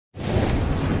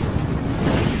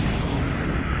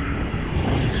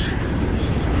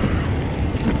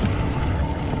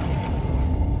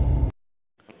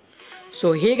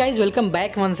So hey guys, welcome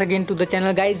back once again to the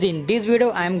channel guys. In this video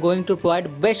I am going to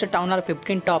provide best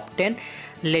Th15 top 10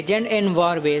 legend in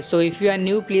war base. So if you are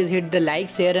new, please hit the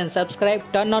like, share and subscribe.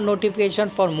 Turn on notification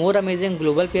for more amazing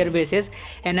global player bases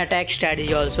and attack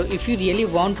strategy also. If you really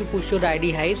want to push your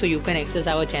ID high, so you can access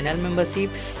our channel membership.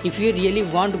 If you really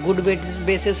want good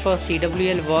bases for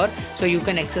CWL war, so you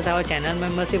can access our channel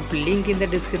membership, link in the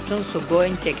description, so go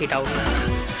and check it out.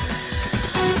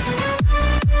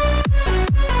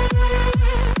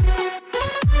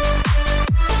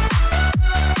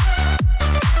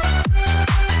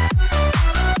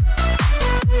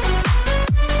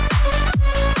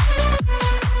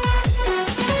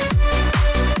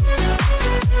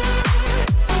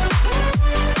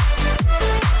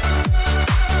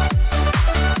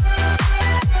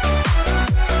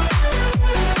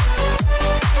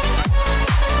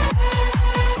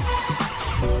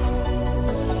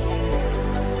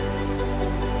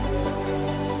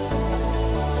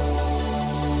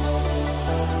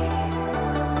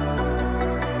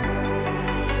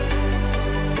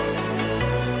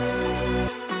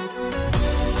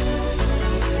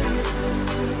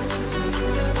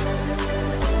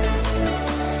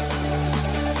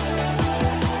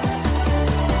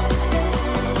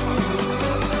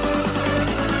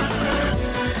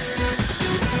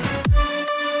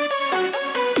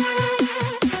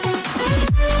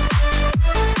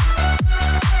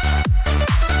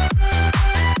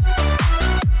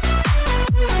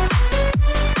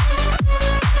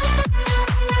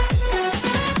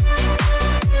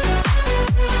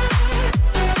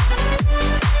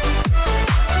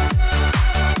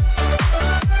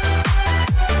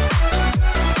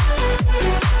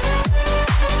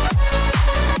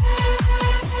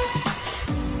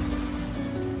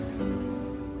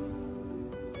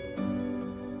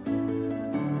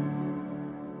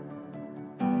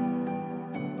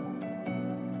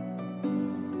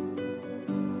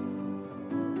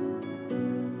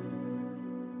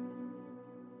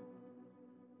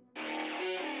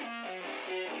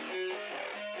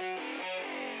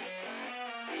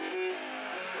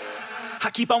 I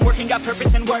keep on working, got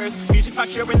purpose and worth. Music's my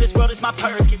cure and this world is my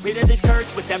purse. Get rid of this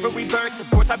curse with every verse.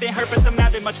 Of course I've been hurt, but some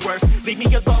have been much worse. Leave me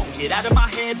alone, get out of my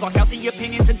head. Block out the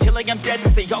opinions until I am dead.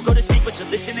 They all go to speak, but you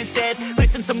listen instead.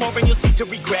 Listen some more and you'll cease to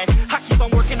regret. I keep on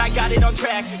working, I got it on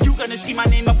track. You gonna see my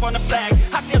name up on a flag.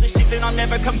 I sail this ship and I'll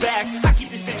never come back. I keep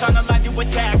this bitch on the line to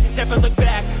attack. Never look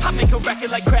back, I make a record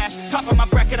like Crash. Top of my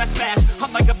bracket I smash,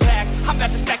 I'm like a pack. I'm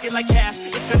about to stack it like cash.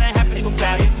 It's gonna happen so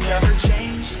fast. I've never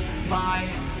changed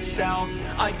myself,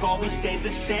 I've always stayed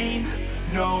the same,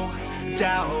 no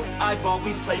doubt. I've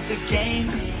always played the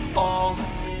game all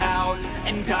out,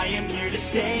 and I am here to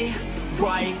stay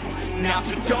right now.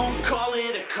 So don't call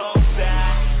it a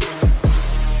comeback.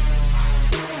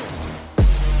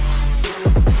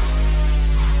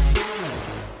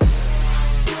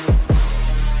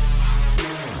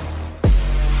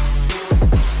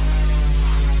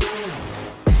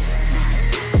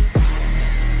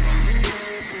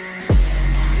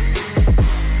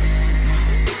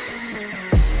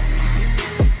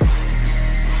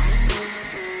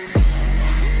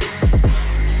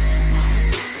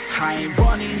 I ain't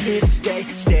running here to stay,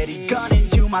 steady gunning,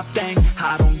 do my thing.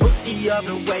 I don't look the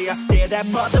other way, I stare that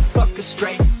motherfucker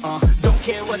straight. Don't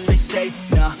care what they say,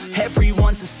 nah,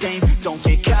 everyone's the same. Don't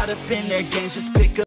get caught up in their games, just pick up